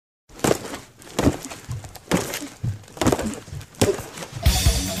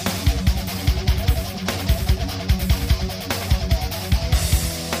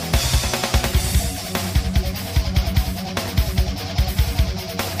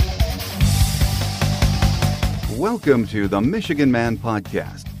Welcome to the Michigan Man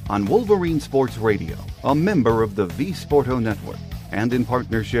Podcast on Wolverine Sports Radio, a member of the V Sporto Network, and in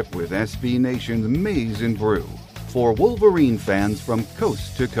partnership with SB Nation's Maize and Brew, for Wolverine fans from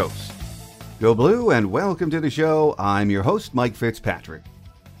coast to coast. Go Blue and welcome to the show. I'm your host, Mike Fitzpatrick.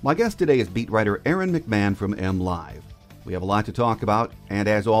 My guest today is beat writer Aaron McMann from MLive. We have a lot to talk about, and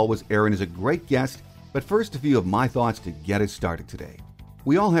as always, Aaron is a great guest, but first a few of my thoughts to get us started today.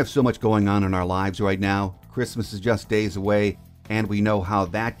 We all have so much going on in our lives right now. Christmas is just days away, and we know how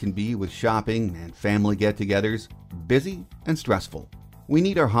that can be with shopping and family get-togethers. Busy and stressful. We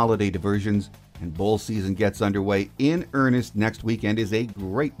need our holiday diversions, and bowl season gets underway in earnest next weekend is a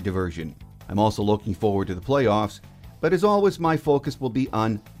great diversion. I'm also looking forward to the playoffs, but as always, my focus will be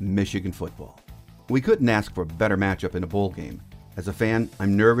on Michigan football. We couldn't ask for a better matchup in a bowl game. As a fan,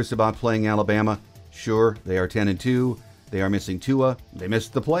 I'm nervous about playing Alabama. Sure, they are 10-2. They are missing Tua. They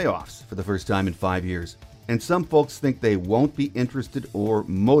missed the playoffs for the first time in 5 years. And some folks think they won't be interested or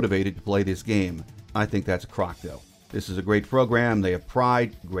motivated to play this game. I think that's a crock, though. This is a great program. They have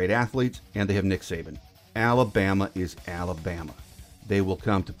pride, great athletes, and they have Nick Saban. Alabama is Alabama. They will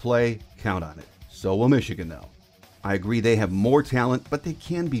come to play. Count on it. So will Michigan, though. I agree they have more talent, but they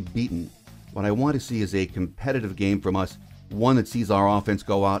can be beaten. What I want to see is a competitive game from us, one that sees our offense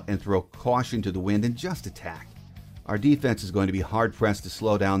go out and throw caution to the wind and just attack. Our defense is going to be hard-pressed to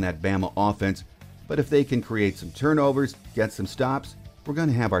slow down that Bama offense, but if they can create some turnovers, get some stops, we're going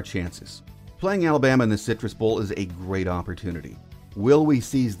to have our chances. Playing Alabama in the Citrus Bowl is a great opportunity. Will we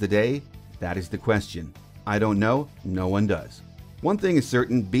seize the day? That is the question. I don't know. No one does. One thing is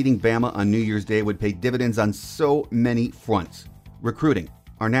certain, beating Bama on New Year's Day would pay dividends on so many fronts. Recruiting,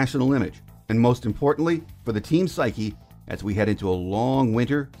 our national image, and most importantly, for the team's psyche as we head into a long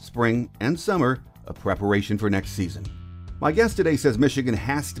winter, spring, and summer of preparation for next season. My guest today says Michigan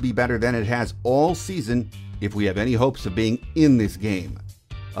has to be better than it has all season if we have any hopes of being in this game.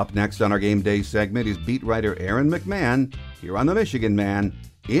 Up next on our Game Day segment is beat writer Aaron McMann here on the Michigan Man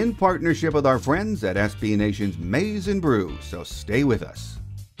in partnership with our friends at SB Nation's Maize and Brew, so stay with us.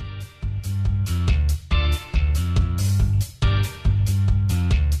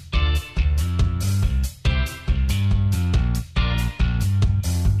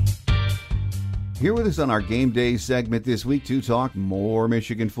 Here with us on our Game Day segment this week to talk more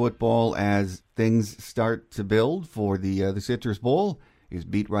Michigan football as things start to build for the Citrus Bowl is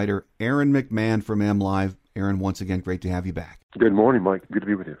beat writer Aaron McMann from MLive. Aaron, once again, great to have you back. Good morning, Mike. Good to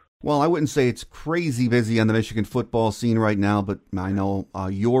be with you. Well, I wouldn't say it's crazy busy on the Michigan football scene right now, but I know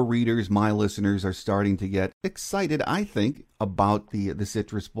your readers, my listeners, are starting to get excited, I think, about the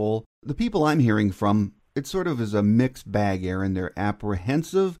Citrus Bowl. The people I'm hearing from, it sort of is a mixed bag, Aaron. They're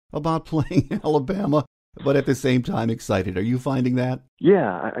apprehensive about playing Alabama, but at the same time excited. Are you finding that?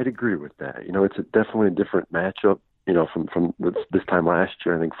 Yeah, I'd agree with that. It's definitely a different matchup. From this time last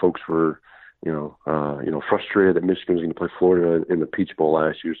year, I think folks were, frustrated that Michigan was going to play Florida in the Peach Bowl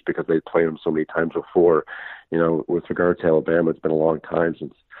last year just because they played them so many times before. With regard to Alabama, it's been a long time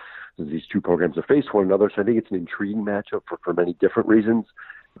since these two programs have faced one another. So I think it's an intriguing matchup for many different reasons.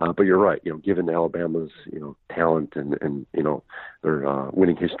 But you're right, given Alabama's, talent and their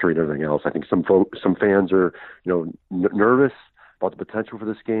winning history and everything else, I think some fans are, nervous about the potential for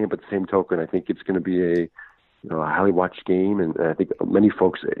this game. But at the same token, I think it's going to be a highly watched game. And I think many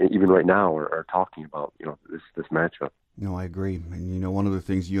folks, even right now, are talking about, this matchup. No, I agree. And, one of the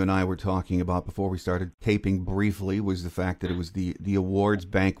things you and I were talking about before we started taping briefly was the fact that it was the awards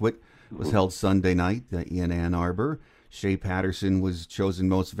banquet was held Sunday night in Ann Arbor. Shea Patterson was chosen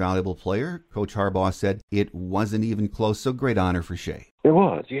most valuable player. Coach Harbaugh said it wasn't even close, so great honor for Shea. It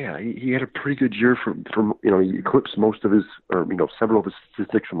was, yeah. He had a pretty good year from he eclipsed most of his, several of his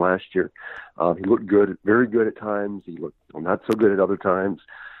statistics from last year. He looked good, very good at times. He looked not so good at other times.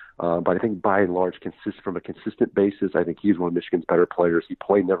 But I think by and large, from a consistent basis, I think he's one of Michigan's better players. He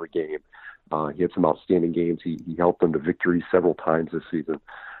played in every game. He had some outstanding games. He helped them to victory several times this season.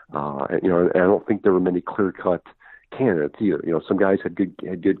 And I don't think there were many clear-cut candidates either. Some guys had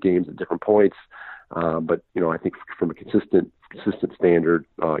good games at different points, but I think from a consistent standard,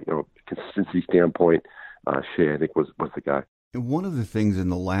 consistency standpoint, Shea I think was the guy. And one of the things in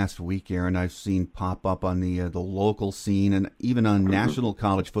the last week, Aaron, I've seen pop up on the local scene and even on national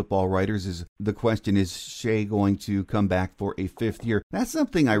college football writers is the question, is Shea going to come back for a fifth year? That's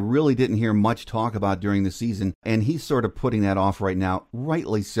something I really didn't hear much talk about during the season, and he's sort of putting that off right now,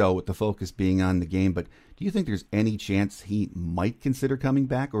 rightly so, with the focus being on the game. But do you think there's any chance he might consider coming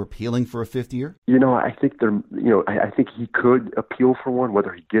back or appealing for a fifth year? I think I think he could appeal for one.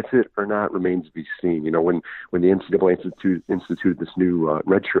 Whether he gets it or not remains to be seen. When the NCAA instituted this new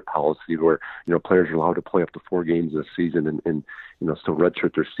redshirt policy where, players are allowed to play up to 4 games a season and still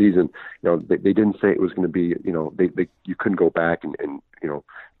redshirt their season. They didn't say it was going to be, you couldn't go back and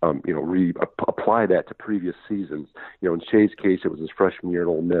apply that to previous seasons. In Shea's case, it was his freshman year at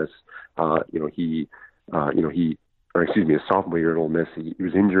Ole Miss. His sophomore year at Ole Miss, he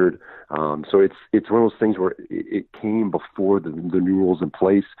was injured. So it's one of those things where it came before the new rules in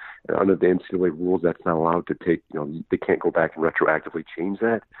place. And under the NCAA rules, that's not allowed to take, they can't go back and retroactively change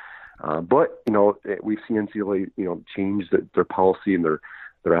that. But we've seen NCAA, change their policy and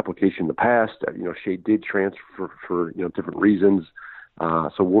their application in the past. Shea did transfer for different reasons.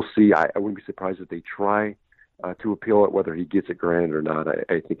 So we'll see. I wouldn't be surprised if they try to appeal it. Whether he gets it granted or not,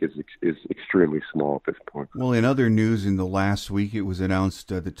 I think is extremely small at this point. Well, in other news, in the last week, it was announced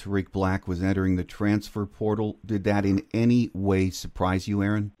that Tariq Black was entering the transfer portal. Did that in any way surprise you,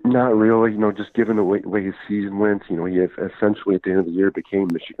 Aaron? Not really. Just given the way his season went, he essentially at the end of the year became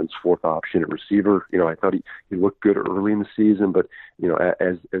Michigan's 4th option at receiver. I thought he looked good early in the season, but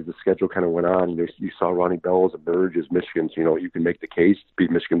as the schedule kind of went on, you saw Ronnie Bellows emerge as Michigan's. You can make the case to be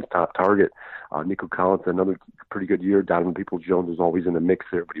Michigan's top target. Nico Collins, another pretty good year. Donovan Peoples-Jones was always in the mix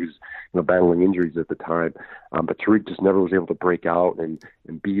there, but he was battling injuries at the time. But Tariq just never was able to break out and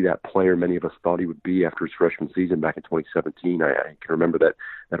be that player many of us thought he would be after his freshman season back in 2017. I can remember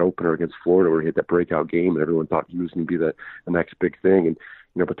that opener against Florida where he had that breakout game and everyone thought he was going to be the next big thing.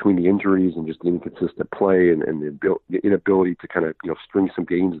 And between the injuries and just the inconsistent play and the inability to kind of string some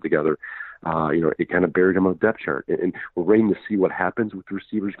games together, it kind of buried him on the depth chart. And we're waiting to see what happens with the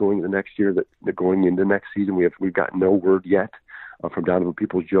receivers going into next year. That going into next season, we've got no word yet from Donovan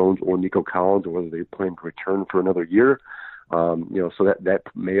Peoples-Jones or Nico Collins, or whether they plan to return for another year. So that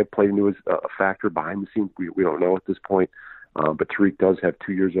may have played into a factor behind the scenes. We don't know at this point. But Tariq does have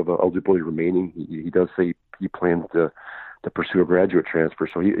 2 years of eligibility remaining. He does say he plans to pursue a graduate transfer,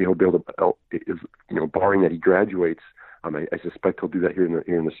 so he'll be able to, barring that he graduates. I suspect he'll do that here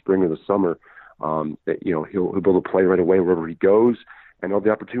in the spring or the summer. He'll be able to play right away wherever he goes, and he'll have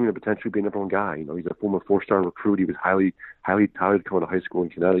the opportunity to potentially be a number 1 guy. He's a former 4-star recruit. He was highly touted coming to high school in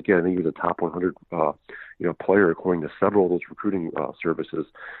Connecticut. I think he was a top 100 player according to several of those recruiting services.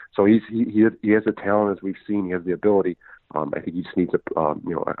 So he has the talent, as we've seen. He has the ability. I think he just needs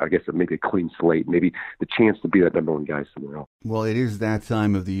maybe a clean slate, maybe the chance to be that number 1 guy somewhere else. Well, it is that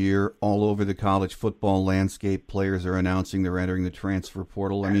time of the year. All over the college football landscape, players are announcing they're entering the transfer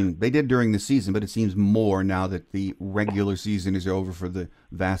portal. I mean, they did during the season, but it seems more now that the regular season is over for the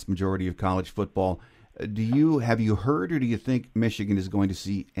vast majority of college football. Have you heard, or do you think Michigan is going to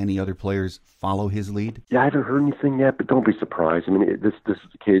see any other players follow his lead? Yeah, I haven't heard anything yet, but don't be surprised. I mean, this is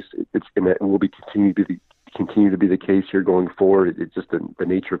the case. It will continue to be the case here going forward. It's just the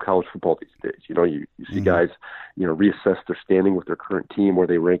nature of college football these days. You see guys, reassess their standing with their current team, where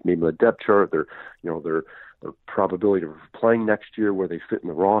they rank maybe on the depth chart, their probability of playing next year, where they fit in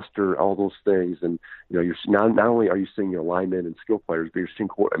the roster, all those things. And you're not only are you seeing your linemen and skill players, but you're seeing.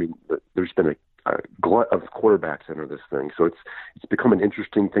 There's been a glut of quarterbacks enter this thing, so it's become an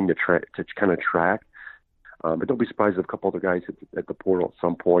interesting thing to kind of track. But don't be surprised if a couple other guys hit at the portal at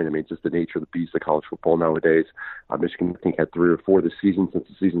some point. I mean, it's just the nature of the beast of college football nowadays. Michigan, I think, had 3 or 4 this season since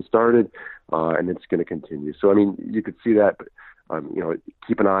the season started, and it's going to continue. So, I mean, you could see that, but,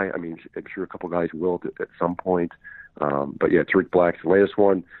 keep an eye. I mean, I'm sure a couple guys will at some point. But, yeah, Tariq Black's the latest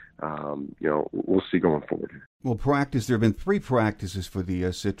one. We'll see going forward. Well, there have been 3 practices for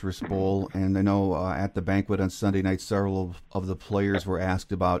the Citrus Bowl, and I know at the banquet on Sunday night, several of the players were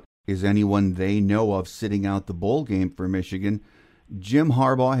asked about, is anyone they know of sitting out the bowl game for Michigan? Jim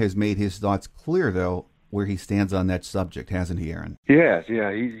Harbaugh has made his thoughts clear, though, where he stands on that subject, hasn't he, Aaron? Yeah.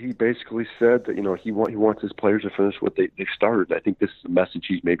 He basically said that he wants his players to finish what they started. I think this is a message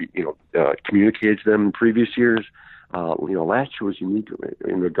he's maybe communicated to them in previous years. Last year was unique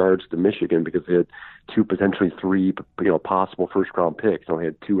in regards to Michigan because they had 2, potentially 3, possible first-round picks. They only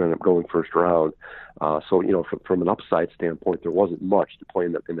had 2 end up going first round. So from an upside standpoint, there wasn't much to play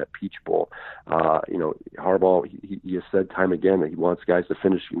in that Peach Bowl. Harbaugh, he has said time again that he wants guys to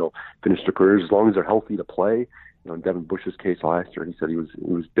finish their careers as long as they're healthy to play. In Devin Bush's case last year, he said he was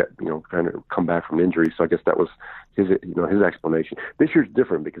trying to come back from injury. So I guess that was his explanation. This year's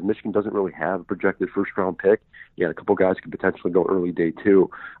different because Michigan doesn't really have a projected first-round pick. Yeah, a couple guys could potentially go early day 2.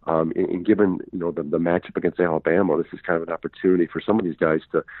 And given the matchup against Alabama, this is kind of an opportunity for some of these guys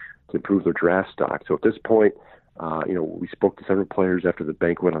to improve their draft stock. So at this point, we spoke to several players after the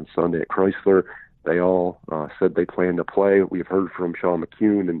banquet on Sunday at Chrysler. They all said they plan to play. We've heard from Sean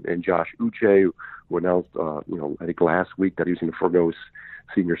McCune and Josh Uche, who announced, I think last week that he was going to forego his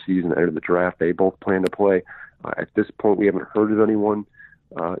senior season and enter the draft. They both plan to play. At this point, we haven't heard of anyone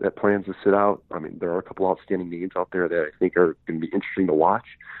that plans to sit out. I mean, there are a couple outstanding names out there that I think are going to be interesting to watch,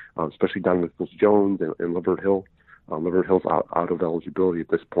 especially Donovan Peoples-Jones and Lavert Hill. Lavert Hill's out of eligibility at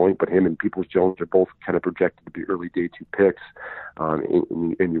this point, but him and Peoples-Jones are both kind of projected to be early day 2 picks.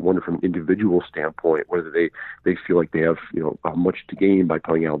 And you wonder from an individual standpoint whether they feel like they have much to gain by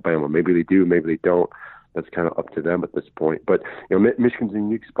playing Alabama. Maybe they do, maybe they don't. That's kind of up to them at this point. But Michigan's in a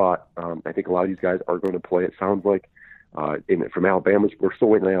unique spot. I think a lot of these guys are going to play. It sounds like from Alabama, we're still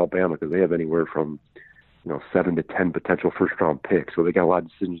waiting on Alabama because they have anywhere from 7 to 10 potential first-round picks. So they got a lot of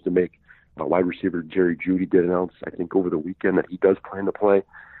decisions to make. Wide receiver Jerry Jeudy did announce, I think, over the weekend that he does plan to play.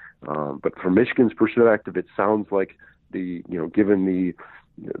 But from Michigan's perspective, it sounds like given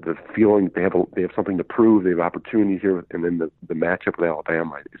the feeling they have something to prove, they have opportunities here, and then the matchup with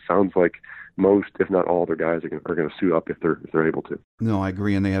Alabama, it sounds like most, if not all, their guys are going to suit up if they're able to. No, I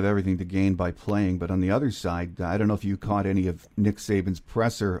agree, and they have everything to gain by playing. But on the other side, I don't know if you caught any of Nick Saban's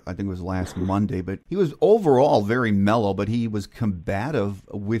presser, I think it was last Monday, but he was overall very mellow, but he was combative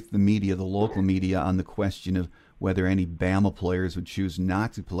with the media, the local media, on the question of whether any Bama players would choose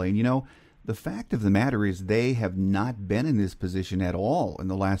not to play. And the fact of the matter is they have not been in this position at all in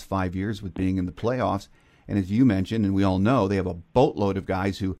the last 5 years with being in the playoffs. And as you mentioned, and we all know, they have a boatload of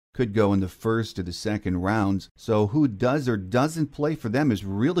guys who could go in the first or the second rounds. So who does or doesn't play for them is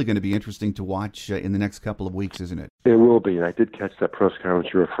really going to be interesting to watch in the next couple of weeks, isn't it? It will be. And I did catch that press conference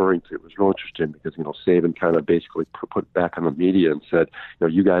you're referring to. It was real interesting because, Saban kind of basically put back on the media and said,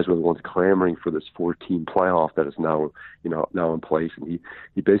 you guys were the ones clamoring for this 4-team playoff that is now in place. And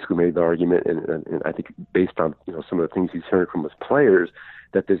he basically made the argument, and I think based on, some of the things he's hearing from his players,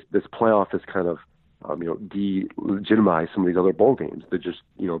 that this playoff is kind of, delegitimize some of these other bowl games. They're just,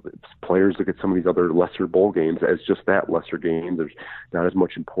 players look at some of these other lesser bowl games as just that, lesser game. There's not as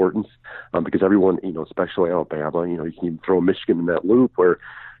much importance because everyone, especially Alabama, you can even throw Michigan in that loop where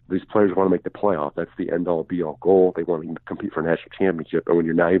these players want to make the playoff. That's the end-all, be-all goal. They want to compete for a national championship, and when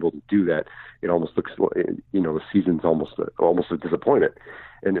you're not able to do that, it almost looks, the season's almost a disappointment.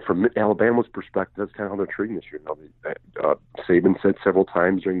 And from Alabama's perspective, that's kind of how they're treating this year. Saban said several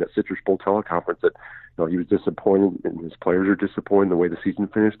times during that Citrus Bowl teleconference that he was disappointed, and his players are disappointed in the way the season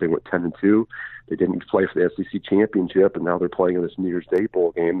finished. They went 10-2. They didn't play for the SEC championship, and now they're playing in this New Year's Day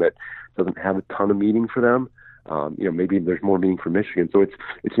bowl game that doesn't have a ton of meaning for them. Maybe there's more meaning for Michigan. So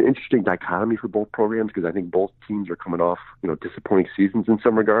it's an interesting dichotomy for both programs because I think both teams are coming off disappointing seasons in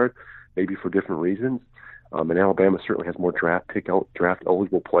some regard, maybe for different reasons. And Alabama certainly has more draft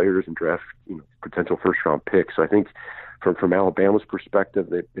eligible players and draft potential first round picks. So I think from Alabama's perspective,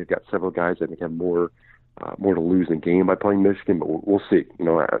 they've got several guys that have more to lose than gain by playing Michigan. But we'll see.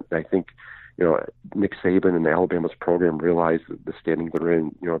 I think Nick Saban and Alabama's program realize the standing they're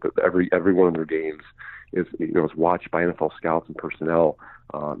in. That every one of their games is watched by NFL scouts and personnel.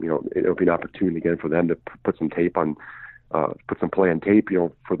 It'll be an opportunity again for them to put some tape on. Put some play on tape,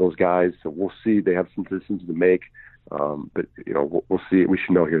 for those guys. So we'll see. They have some decisions to make, but we'll see. We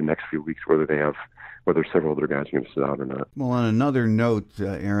should know here in the next few weeks whether several other guys are going to sit out or not. Well, on another note,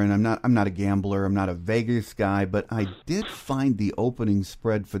 Aaron, I'm not a gambler. I'm not a Vegas guy, but I did find the opening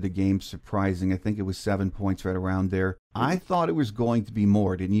spread for the game surprising. I think it was 7 points, right around there. I thought it was going to be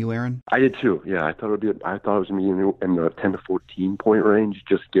more. Didn't you, Aaron? I did too. Yeah, I thought it was going to be in the 10 to 14 point range,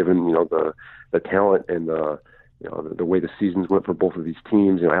 just given the talent and the way the seasons went for both of these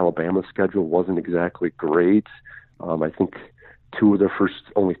teams. Alabama's schedule wasn't exactly great. I think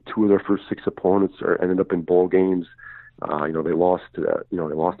only two of their first 6 opponents ended up in bowl games. They lost to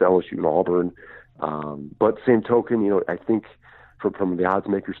LSU and Auburn. But same token, I think from the odds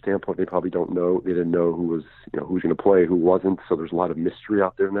maker standpoint, they probably didn't know who was going to play, who wasn't. So there's a lot of mystery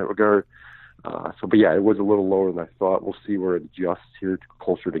out there in that regard. But yeah, it was a little lower than I thought. We'll see where it adjusts here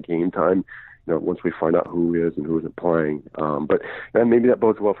closer to game time. Once we find out who is and who isn't playing. But maybe that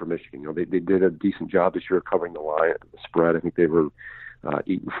bodes well for Michigan. They did a decent job this year covering the line, the spread. I think they were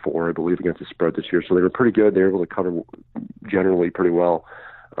 8-4, I believe, against the spread this year. So they were pretty good. They were able to cover generally pretty well.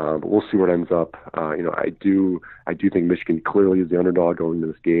 But we'll see where it ends up. I do think Michigan clearly is the underdog going into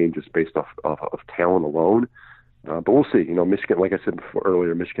this game just based off of talent alone. But we'll see. Michigan, like I said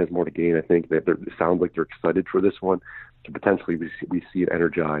earlier, Michigan has more to gain. I think that it sounds like they're excited for this one. So potentially we see an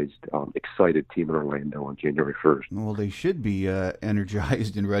energized, excited team in Orlando on January 1st. Well, they should be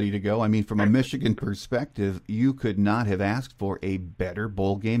energized and ready to go. I mean, from a Michigan perspective, you could not have asked for a better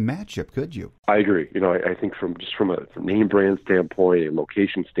bowl game matchup, could you? I agree. I think from a name brand standpoint, a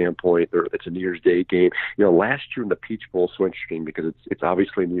location standpoint, it's a New Year's Day game. Last year in the Peach Bowl, so interesting because it's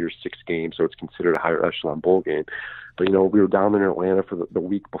obviously a New Year's 6 game, so it's considered a higher echelon bowl game. But, we were down in Atlanta for the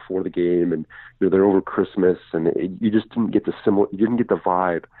week before the game, and they're over Christmas, and you just didn't get you didn't get the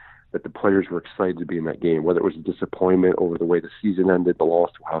vibe that the players were excited to be in that game. Whether it was a disappointment over the way the season ended, the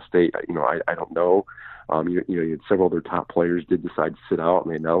loss to Ohio State, I don't know. You had several of their top players did decide to sit out,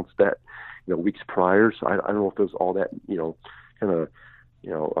 and they announced that, weeks prior. So I don't know if there's all that, kind of,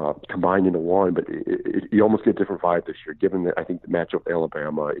 combined into one, but you almost get a different vibe this year, given that I think the matchup with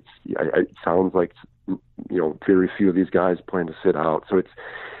Alabama, it sounds like, very few of these guys plan to sit out. So it's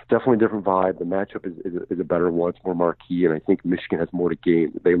definitely a different vibe. The matchup is a better one. It's more marquee, and I think Michigan has more to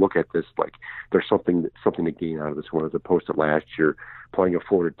gain. They look at this like there's something to gain out of this one, as opposed to last year playing a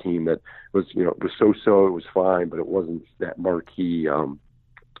Florida team that was, was so-so, it was fine, but it wasn't that marquee,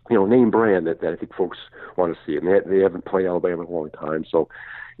 name brand that I think folks want to see. And they haven't played Alabama in a long time. So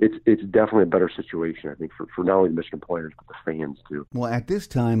it's definitely a better situation, I think, for not only the Michigan players, but the fans too. Well, at this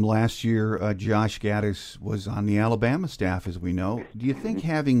time last year, Josh Gaddis was on the Alabama staff, as we know. Do you think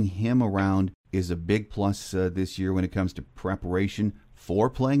having him around is a big plus this year when it comes to preparation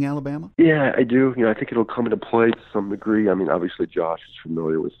for playing Alabama? Yeah, I do. I think it'll come into play to some degree. I mean, obviously Josh is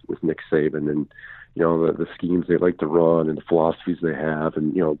familiar with Nick Saban and, the schemes they like to run and the philosophies they have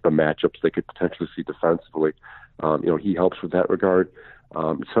and, the matchups they could potentially see defensively. He helps with that regard.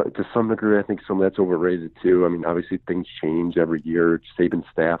 So to some degree, I think some of that's overrated too. I mean, obviously things change every year. Saban's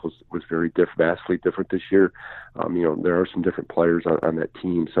staff was very vastly different this year. There are some different players on that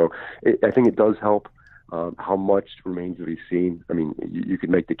team. So I think it does help. How much remains to be seen. I mean, you could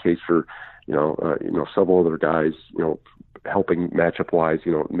make the case for, several other guys, helping matchup wise.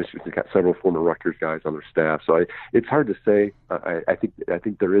 Michigan's got several former Rutgers guys on their staff, so it's hard to say. I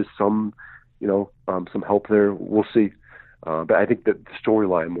think there is some, some help there. We'll see. But I think that the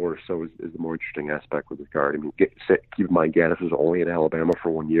storyline more so is the more interesting aspect with regard. I mean, keep in mind, Gaddis was only at Alabama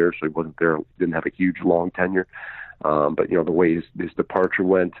for 1 year, so he wasn't there, didn't have a huge long tenure. But the way his departure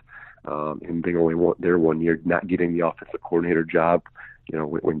went. Him being only there 1 year, not getting the offensive coordinator job,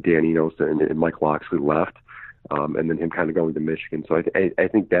 when Dan Enos and Mike Loxley left, and then him kind of going to Michigan. So I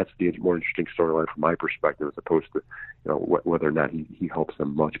think that's the more interesting storyline from my perspective, as opposed to whether or not he helps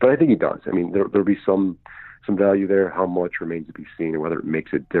them much. But I think he does. I mean, there'll be some value there. How much remains to be seen, and whether it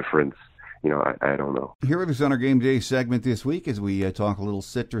makes a difference. I don't know. Here with us on our Game Day segment this week, as we talk a little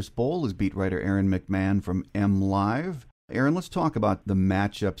Citrus Bowl, is beat writer Aaron McMann from MLive. Aaron, let's talk about the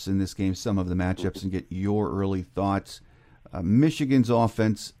matchups in this game, some of the matchups, and get your early thoughts. Michigan's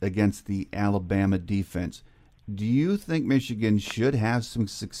offense against the Alabama defense. Do you think Michigan should have some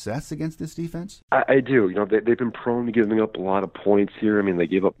success against this defense? I do. They've been prone to giving up a lot of points here. I mean, they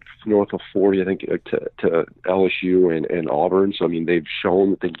gave up north of 40, I think, to LSU and Auburn. So, I mean, they've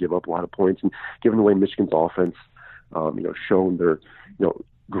shown that they give up a lot of points. And given the way Michigan's offense, shown their,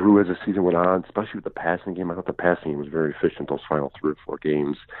 grew as the season went on, especially with the passing game. I thought the passing game was very efficient those final 3 or 4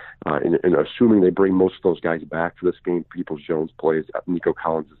 games. And assuming they bring most of those guys back for this game, Peoples-Jones plays, Nico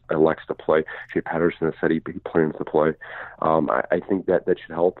Collins elects to play, Shea Patterson has said he plans to play. I think that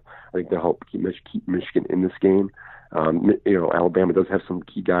should help. I think they'll help keep Michigan in this game. Alabama does have some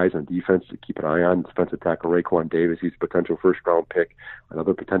key guys on defense to keep an eye on. Defensive tackle Raekwon Davis, he's a potential first-round pick.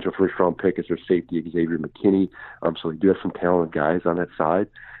 Another potential first-round pick is their safety Xavier McKinney. So they do have some talented guys on that side,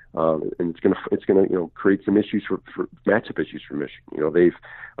 and it's gonna create some issues for matchup issues for Michigan.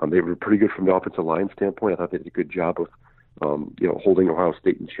 They were pretty good from the offensive line standpoint. I thought they did a good job of holding Ohio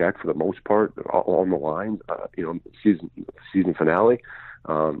State in check for the most part on the line. Season finale.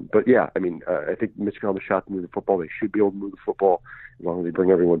 But yeah, I mean, I think Michigan on the shot to move the football. They should be able to move the football as long as they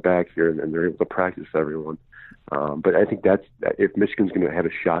bring everyone back here and they're able to practice everyone. But I think that's if Michigan's going to have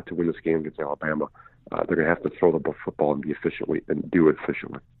a shot to win this game against Alabama, they're going to have to throw the football and do it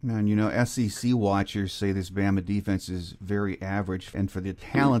efficiently. And SEC watchers say this Bama defense is very average, and for the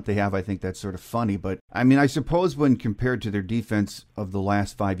talent they have, I think that's sort of funny. But I mean, I suppose when compared to their defense of the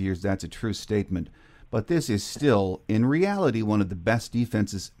last 5 years, that's a true statement. But this is still, in reality, one of the best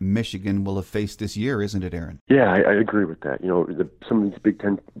defenses Michigan will have faced this year, isn't it, Aaron? Yeah, I agree with that. Some of these Big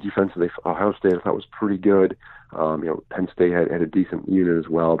Ten defenses, Ohio State, I thought was pretty good. Penn State had a decent unit as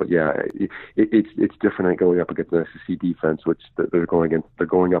well. But yeah, it's different going up against an SEC defense, which they're going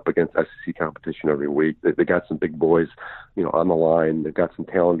up against SEC competition every week. They got some big boys, on the line. They've got some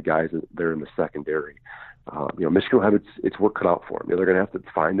talented guys there in the secondary. Michigan will have its work cut out for them. They're going to have to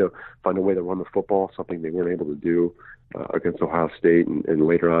find a way to run the football, something they weren't able to do against Ohio State and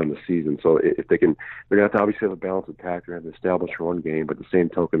later on in the season. So if they're going to have to obviously have a balanced attack. They're going to have to establish a run game, but at the same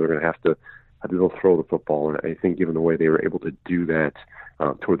token, they're going to have to be able to throw the football. And I think given the way they were able to do that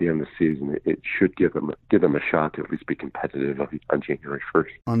toward the end of the season, it should give them a shot to at least be competitive on January 1st.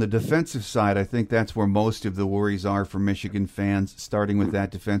 On the defensive side, I think that's where most of the worries are for Michigan fans, starting with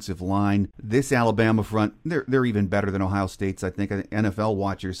that defensive line. This Alabama front, they're even better than Ohio State's, I think. NFL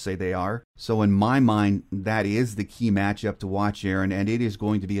watchers say they are. So in my mind, that is the key matchup to watch, Aaron, and it is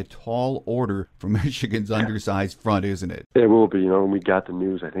going to be a tall order for Michigan's undersized front, isn't it? It will be. And we got the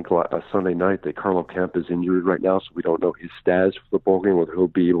news, I think, Sunday night that Carlo Kemp is injured right now, so we don't know his status for the bowl game, whether he'll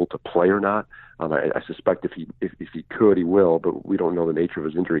be able to play or not. I suspect if he could, he will, but we don't know the nature of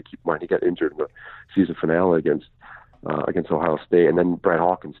his injury. Keep in mind, he got injured in the season finale against Ohio State, and then Brad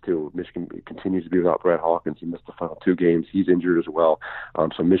Hawkins too. Michigan continues to be without Brad Hawkins. He missed the final 2 games. He's injured as well.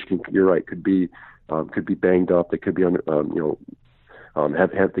 So Michigan, you're right, could be banged up. They could be they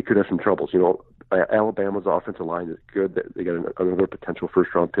could have some troubles. Alabama's offensive line is good. They got another potential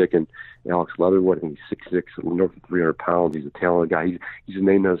first-round pick, and Alex Leatherwood, I think he's 6'6", north of 300 pounds. He's a talented guy. He's a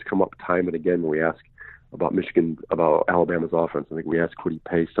name that has come up time and again when we ask about Alabama's offense. I think we asked Quiddy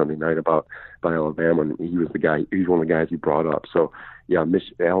Pace Sunday night about Alabama, and he was the guy. He's one of the guys he brought up. So, yeah,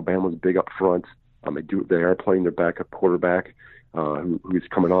 Alabama's big up front. They are playing their backup quarterback, who's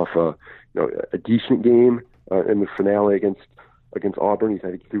coming off a decent game in the finale against Auburn.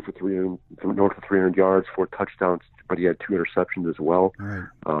 I think he threw for north of 300 yards, 4 touchdowns, but he had 2 interceptions as well. Right.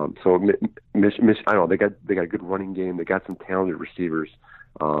 So I don't know, they got a good running game. They got some talented receivers.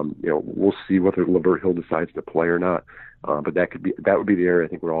 We'll see whether Lavert Hill decides to play or not. But that would be the area I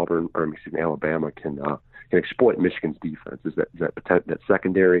think where Alabama can exploit Michigan's defense. Is that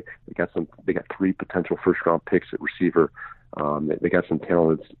secondary? They got 3 potential first round picks at receiver. They got some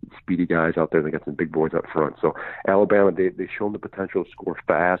talented, speedy guys out there. They got some big boys up front. So Alabama, they've shown the potential to score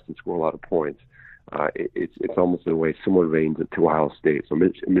fast and score a lot of points. It's almost in a way similar veins to Ohio State. So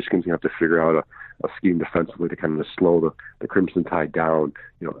Michigan's gonna have to figure out a scheme defensively to kind of slow the Crimson Tide down.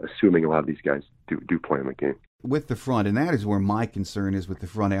 Assuming a lot of these guys do play in the game. With the front, and that is where my concern is with the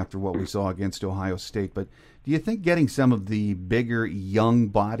front after what we saw against Ohio State. But do you think getting some of the bigger young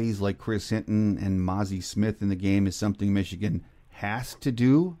bodies like Chris Hinton and Mozzie Smith in the game is something Michigan has to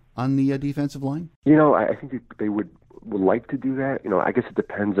do on the defensive line? I think they would like to do that. I guess it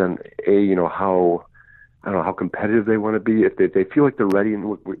depends on how competitive they want to be. If they feel like they're ready,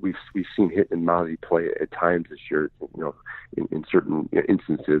 and we've seen Hinton and Mozzie play at times this year, in certain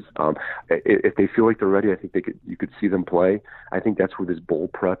instances. If they feel like they're ready, I think you could see them play. I think that's where this bowl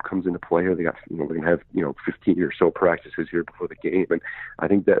prep comes into play. Here they got they're gonna have 15 or so practices here before the game, and I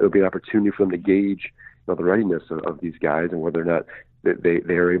think that it'll be an opportunity for them to gauge the readiness of these guys and whether or not they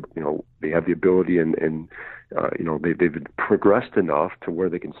are able, they have the ability and they've progressed enough to where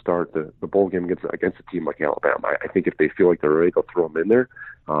they can start the bowl game against a team like Alabama. I think if they feel like they're ready, they'll throw them in there.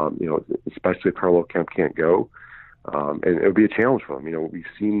 Especially if Carlo Kemp can't go, and it'll be a challenge for them.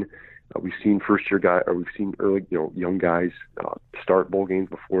 We've seen first year guys, or we've seen early young guys start bowl games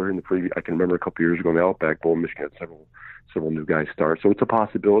before in the previous. I can remember a couple years ago in the Outback Bowl, Michigan had several new guys start. So it's a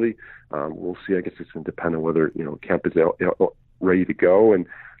possibility. We'll see. I guess it's going to depend on whether Kemp is ready to go and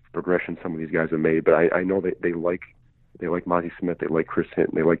progression some of these guys have made. But I know they like Mozzie Smith, they like Chris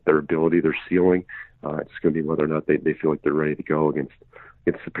Hinton, they like their ability, their ceiling. It's going to be whether or not they feel like they're ready to go against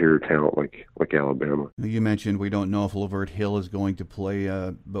superior talent like Alabama. You mentioned we don't know if Lavert Hill is going to play,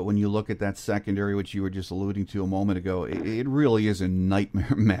 but when you look at that secondary, which you were just alluding to a moment ago, it really is a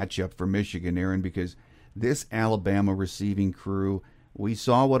nightmare matchup for Michigan, Aaron, because this Alabama receiving crew, we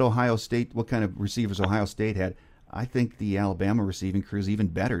saw what kind of receivers Ohio State had. I think the Alabama receiving crew is even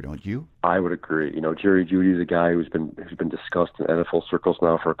better, don't you? I would agree. Jerry Jeudy's a guy who's been discussed in NFL circles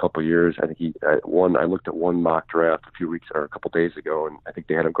now for a couple of years. I think I looked at one mock draft a couple of days ago, and I think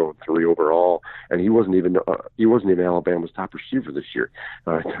they had him going 3 overall, and he wasn't even Alabama's top receiver this year.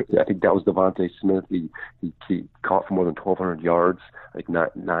 I think that was Devontae Smith. He caught for more than 1,200 yards. I think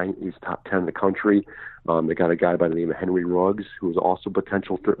he's top 10 in the country. They got a guy by the name of Henry Ruggs, who was also a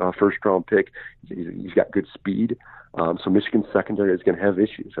potential first-round pick. He's got good speed. So Michigan's secondary is going to have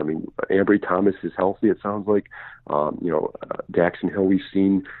issues. I mean, Ambry Thomas is healthy, it sounds like. Jackson Hill we've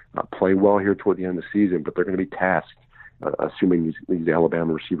seen play well here toward the end of the season, but they're going to be tasked, assuming these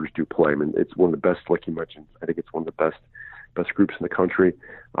Alabama receivers do play. I mean, it's one of the best, like you mentioned. I think it's one of the best groups in the country.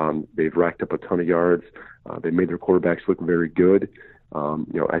 They've racked up a ton of yards. They made their quarterbacks look very good.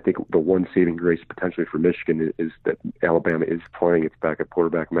 I think the one saving grace potentially for Michigan is that Alabama is playing its backup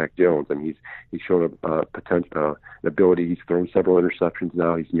quarterback, Mac Jones. I mean, he's shown a potential, an ability. He's thrown several interceptions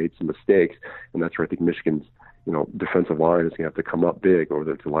now. He's made some mistakes, and that's where I think Michigan's defensive line is going to have to come up big, or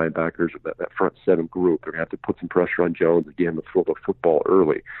whether it's the linebackers or that front 7 group. They're going to have to put some pressure on Jones and get him to throw the football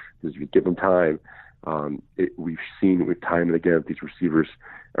early, because if you give him time, We've seen with time and again, these receivers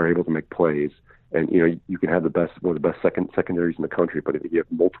are able to make plays. And, you can have one of the best secondaries in the country, but if you have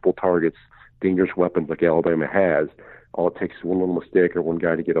multiple targets, dangerous weapons like Alabama has, all it takes is one little mistake or one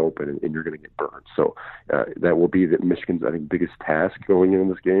guy to get open, and you're going to get burned. So that will be Michigan's, I think, biggest task going in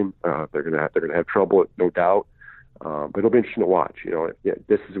this game. They're going to have trouble, no doubt, but it'll be interesting to watch.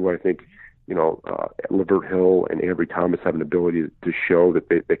 This is where I think, Lavert Hill and Avery Thomas have an ability to show that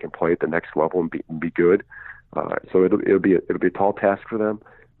they can play at the next level and be good. So it'll be a tall task for them.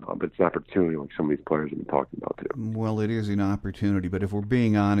 But it's an opportunity like some of these players have been talking about too. Well, it is an opportunity, but if we're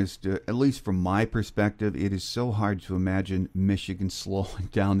being honest, at least from my perspective, it is so hard to imagine Michigan slowing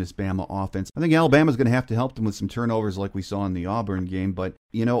down this Bama offense. I think Alabama's going to have to help them with some turnovers like we saw in the Auburn game, but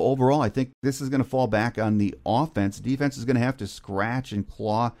overall, I think this is going to fall back on the offense. Defense is going to have to scratch and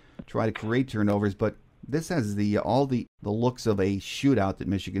claw, try to create turnovers, but this has all the looks of a shootout that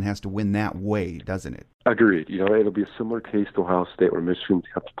Michigan has to win that way, doesn't it? Agreed. It'll be a similar case to Ohio State, where Michigan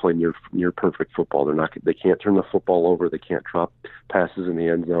has to play near perfect football. They can't turn the football over. They can't drop passes in the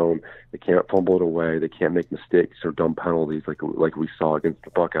end zone. They can't fumble it away. They can't make mistakes or dumb penalties like we saw against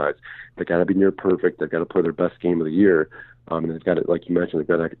the Buckeyes. They got to be near perfect. They've got to play their best game of the year. And they've got to, like you mentioned, they've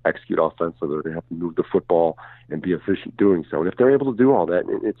got to execute offensively. They're going to have to move the football and be efficient doing so. And if they're able to do all that,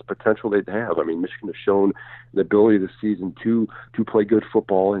 it's potential they'd have. I mean, Michigan has shown the ability this season to play good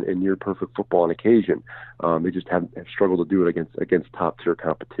football and near perfect football on occasion. They just have struggled to do it against top tier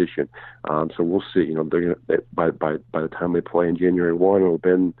competition. So we'll see. They're gonna, by the time they play in January 1, it'll have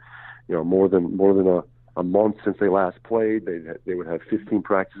been more than a month since they last played. They would have 15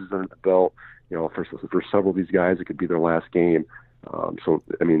 practices under the belt. For several of these guys, it could be their last game. So,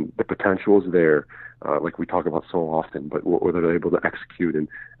 I mean, the potential is there, like we talk about so often, but whether they're able to execute and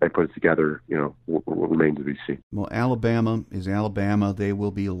put it together, will remain to be seen. Well, Alabama is Alabama. They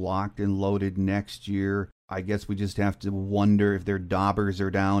will be locked and loaded next year. I guess we just have to wonder if their daubers are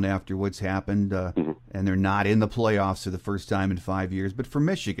down after what's happened, and they're not in the playoffs for the first time in 5 years. But for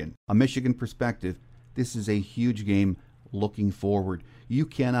Michigan, a Michigan perspective, this is a huge game looking forward. You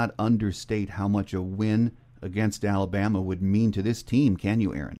cannot understate how much a win against Alabama would mean to this team, can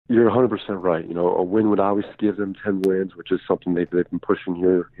you, Aaron? You're 100% right. A win would always give them 10 wins, which is something they've been pushing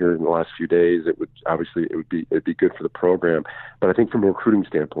here in the last few days. It'd be good for the program. But I think from a recruiting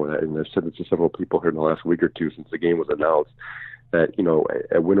standpoint, and I've said this to several people here in the last week or two since the game was announced, that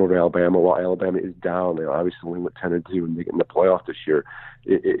a win over Alabama, while Alabama is down, they obviously win with 10-2 and they get in the playoff this year.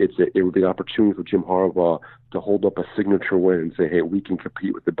 It would be an opportunity for Jim Harbaugh to hold up a signature win and say, hey, we can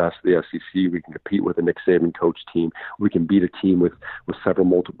compete with the best of the SEC. We can compete with a Nick Saban coach team. We can beat a team with several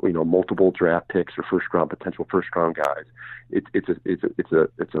multiple draft picks or potential first round guys. It's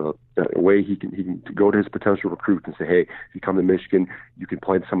a way he can go to his potential recruits and say, hey, if you come to Michigan, you can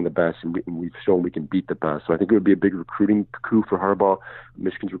play some of the best, and we've shown we can beat the best. So I think it would be a big recruiting coup for Harbaugh.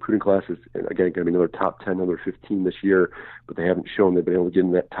 Michigan's recruiting class is, again, going to be another top 10, another 15 this year, but they haven't shown they've been able to get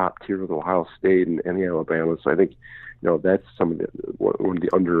in that top tier with Ohio State and Alabama. So I think, that's some of one of the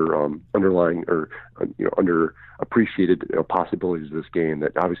underlying or underappreciated possibilities of this game.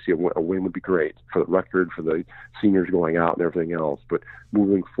 That obviously a win would be great for the record, for the seniors going out and everything else. But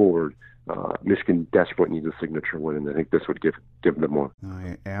moving forward, Michigan desperately needs a signature win, and I think this would give them one.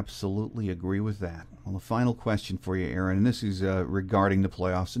 I absolutely agree with that. Well, the final question for you, Aaron, and this is regarding the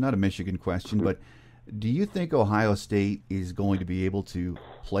playoffs, so not a Michigan question, but do you think Ohio State is going to be able to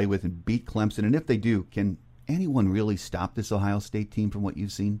play with and beat Clemson? And if they do, can anyone really stop this Ohio State team from what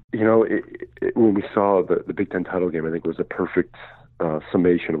you've seen? When we saw the Big Ten title game, I think it was a perfect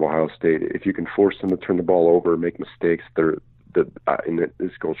summation of Ohio State. If you can force them to turn the ball over, make mistakes, and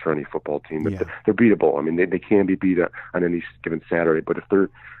this goes for any football team, they're beatable. I mean, they can be beat on any given Saturday, but if they're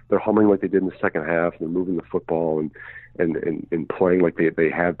humming like they did in the second half, and they're moving the football and playing like they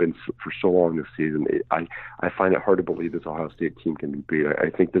have been for so long this season, I find it hard to believe this Ohio State team can be beat. I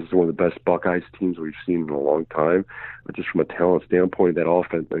think this is one of the best Buckeyes teams we've seen in a long time, just from a talent standpoint. That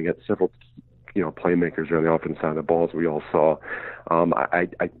offense, they got several playmakers on the offense side of the ball, as we all saw. I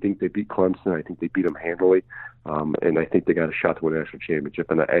think they beat Clemson. I think they beat them handily. And I think they got a shot to win a national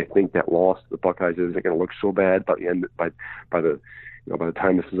championship. And I think that loss to the Buckeyes isn't going to look so bad by the end. By the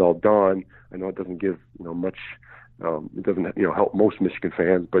time this is all done, I know it doesn't give much. It doesn't help most Michigan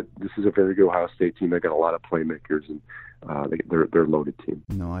fans, but this is a very good Ohio State team. They got a lot of playmakers, and they're a loaded team.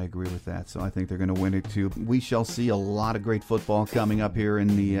 No, I agree with that. So I think they're going to win it too. We shall see a lot of great football coming up here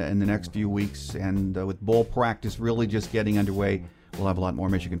in the next few weeks, and with bowl practice really just getting underway, we'll have a lot more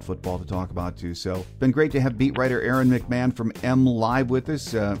Michigan football to talk about, too. So, been great to have beat writer Aaron McMann from MLive with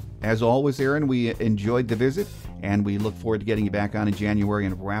us. As always, Aaron, we enjoyed the visit, and we look forward to getting you back on in January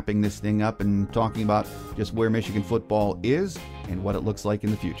and wrapping this thing up and talking about just where Michigan football is and what it looks like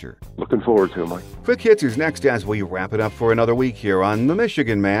in the future. Looking forward to it, Mike. Quick Hits is next as we wrap it up for another week here on The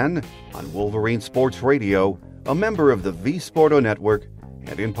Michigan Man on Wolverine Sports Radio, a member of the V Sporto Network,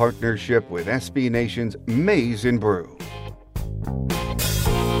 and in partnership with SB Nation's Maize and Brew.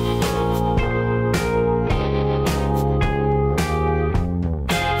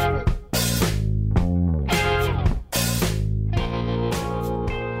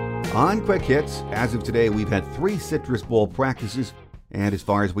 On Quick Hits, as of today, we've had 3 Citrus Bowl practices, and as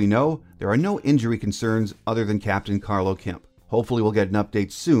far as we know, there are no injury concerns other than Captain Carlo Kemp. Hopefully we'll get an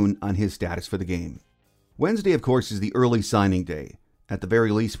update soon on his status for the game. Wednesday, of course, is the early signing day. At the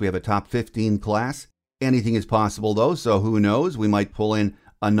very least, we have a top 15 class. Anything is possible, though, so who knows? We might pull in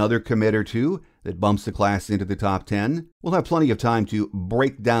another commit or two that bumps the class into the top 10. We'll have plenty of time to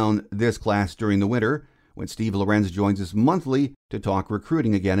break down this class during the winter when Steve Lorenz joins us monthly to talk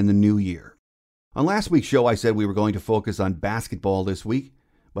recruiting again in the new year. On last week's show, I said we were going to focus on basketball this week,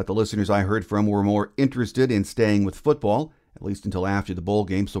 but the listeners I heard from were more interested in staying with football, at least until after the bowl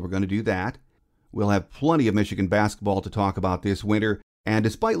game, so we're going to do that. We'll have plenty of Michigan basketball to talk about this winter, and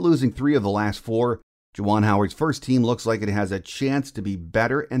despite losing 3 of the last 4, Juwan Howard's first team looks like it has a chance to be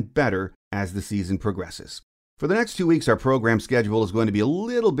better and better as the season progresses. For the next 2 weeks, our program schedule is going to be a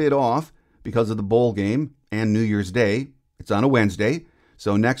little bit off because of the bowl game and New Year's Day. It's on a Wednesday,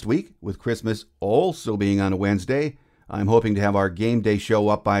 so next week, with Christmas also being on a Wednesday, I'm hoping to have our game day show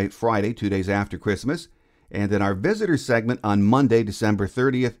up by Friday, 2 days after Christmas, and then our visitor segment on Monday, December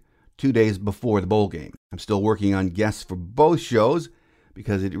 30th, 2 days before the bowl game. I'm still working on guests for both shows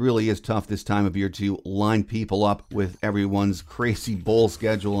because it really is tough this time of year to line people up with everyone's crazy bowl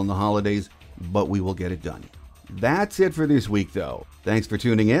schedule and the holidays, but we will get it done. That's it for this week, though. Thanks for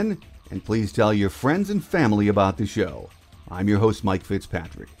tuning in, and please tell your friends and family about the show. I'm your host, Mike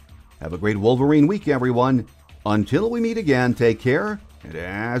Fitzpatrick. Have a great Wolverine week, everyone. Until we meet again, take care, and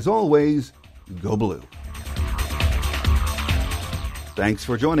as always, go blue. Thanks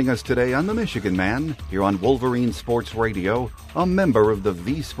for joining us today on The Michigan Man, here on Wolverine Sports Radio, a member of the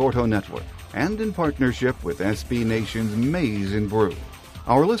V Sporto Network, and in partnership with SB Nation's Maize and Brew.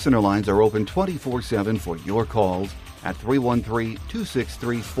 Our listener lines are open 24/7 for your calls at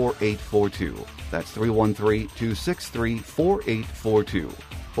 313-263-4842. That's 313-263-4842.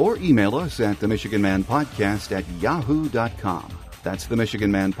 Or email us at themichiganmanpodcast@yahoo.com. That's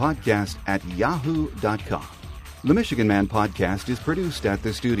themichiganmanpodcast@yahoo.com. The Michigan Man Podcast is produced at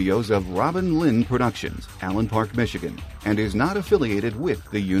the studios of Robin Lynn Productions, Allen Park, Michigan, and is not affiliated with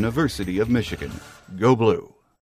the University of Michigan. Go Blue!